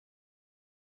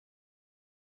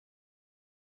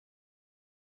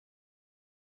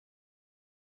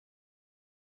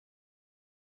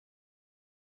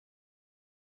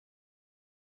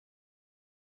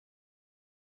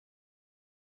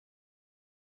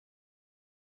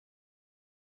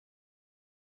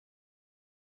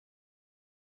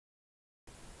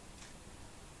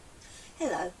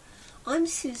Hello, I'm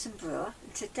Susan Brewer,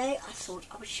 and today I thought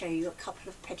I would show you a couple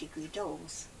of Pedigree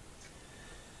dolls.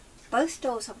 Both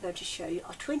dolls I'm going to show you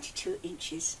are 22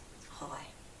 inches high.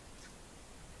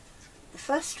 The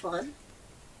first one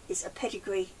is a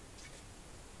Pedigree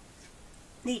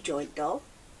knee joint doll,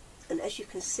 and as you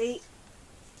can see,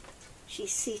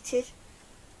 she's seated.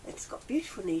 It's got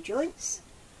beautiful knee joints,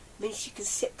 means she can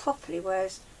sit properly,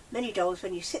 whereas many dolls,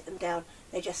 when you sit them down,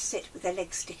 they just sit with their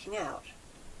legs sticking out.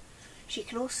 She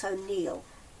can also kneel.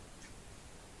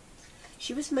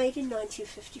 She was made in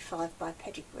 1955 by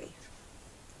Pedigree.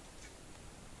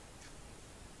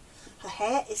 Her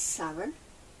hair is saran.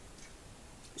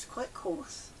 It's quite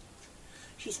coarse.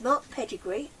 She's marked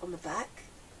Pedigree on the back.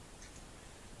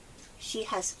 She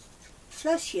has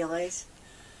flirty eyes,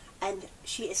 and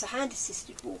she is a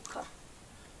hand-assisted walker.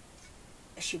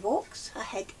 As she walks, her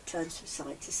head turns from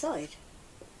side to side.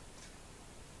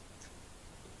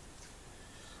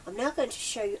 I'm now going to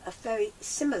show you a very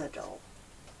similar doll.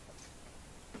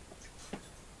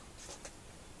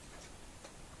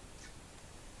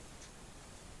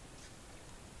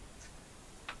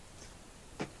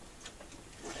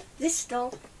 This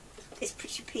doll is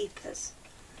Pretty Peepers.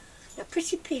 Now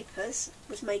Pretty Peepers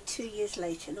was made 2 years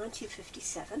later,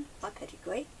 1957, by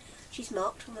Pedigree. She's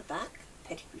marked on the back,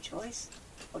 Pedigree Toys.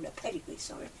 Oh no, Pedigree,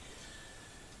 sorry.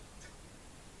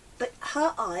 But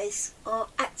her eyes are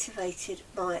activated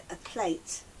by a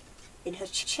plate in her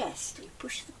chest. You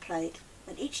push the plate,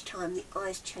 and each time the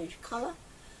eyes change colour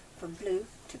from blue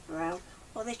to brown,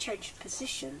 or they change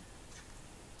position.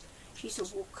 She's a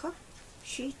walker.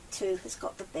 She too has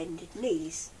got the bended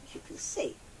knees, as you can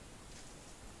see.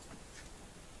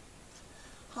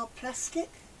 Hard plastic,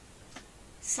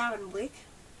 saran wig.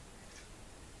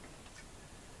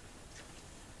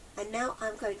 And now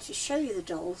I'm going to show you the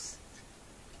dolls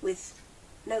with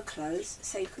no clothes,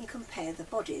 so you can compare the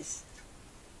bodies.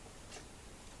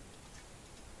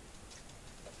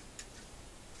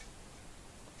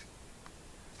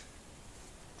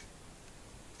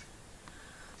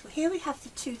 Well, here we have the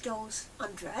two dolls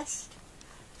undressed.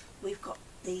 We've got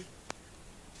the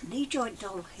knee joint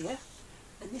doll here,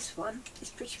 and this one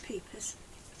is Pretty Peepers.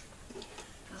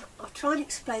 I'll try and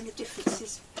explain the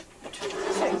differences between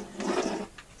the two.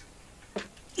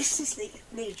 This is the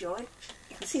knee joint.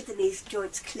 You can see the knee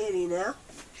joints clearly now.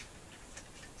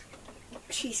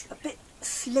 She's a bit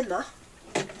slimmer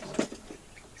than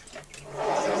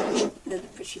the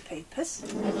Pretty Peepers,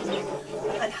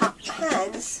 and her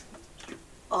hands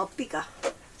are bigger.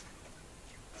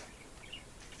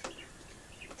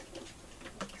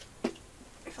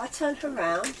 If I turn her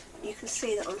round, you can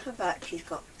see that on her back she's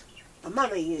got a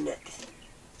mummy unit.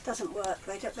 Doesn't work.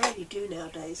 They only do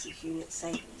nowadays, these units.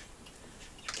 They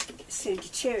soon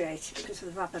deteriorated because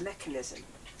of the rubber mechanism.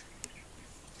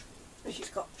 And she's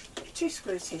got two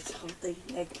screws here to hold the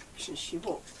leg as she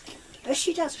walks. As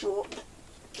she does walk,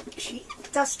 she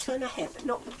does turn her head, but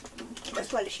not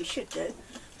as well as she should do,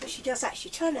 but she does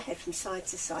actually turn her head from side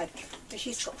to side, and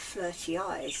she's got flirty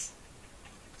eyes.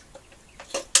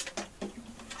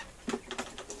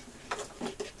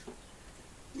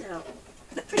 Now,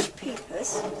 the Pretty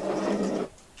Peepers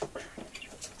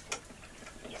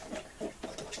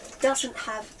doesn't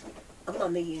have a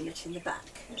mummy unit in the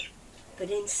back,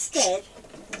 but instead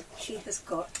she has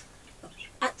got an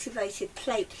activated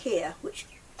plate here which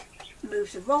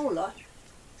moves a roller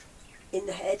in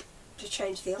the head to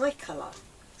change the eye colour.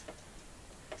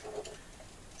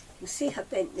 You can see her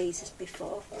bent knees as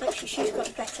before. Actually, she's got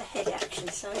a better head action,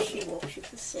 so as she walks you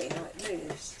can see how it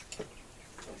moves.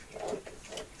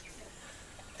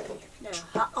 Now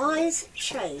her eyes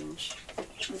change.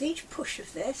 With each push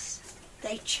of this,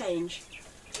 they change.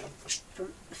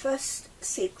 From the first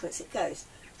sequence it goes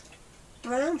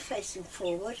brown facing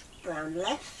forward, brown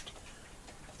left,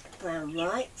 brown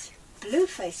right, blue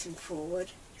facing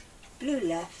forward, blue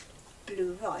left,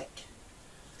 blue right.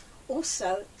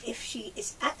 Also, if she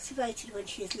is activated when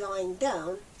she is lying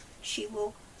down, she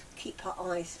will keep her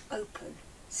eyes open.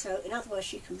 So in other words,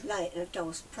 she can lay in a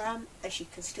doll's pram and she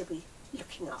can still be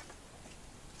looking up.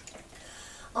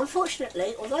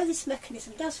 Unfortunately, although this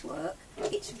mechanism does work,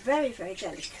 it's very, very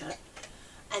delicate,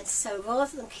 and so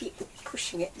rather than keep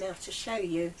pushing it now to show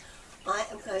you, I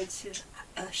am going to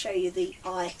show you the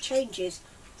eye changes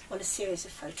on a series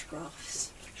of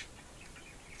photographs.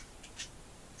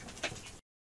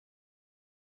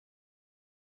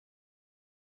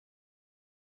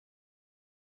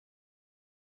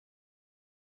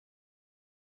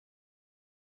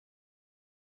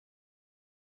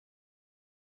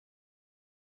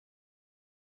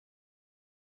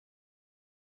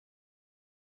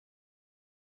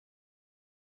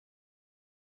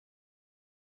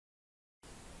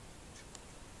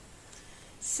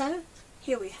 So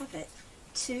here we have it,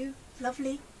 2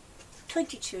 lovely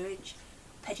 22-inch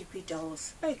Pedigree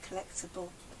dolls, very collectible,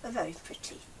 and very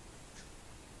pretty.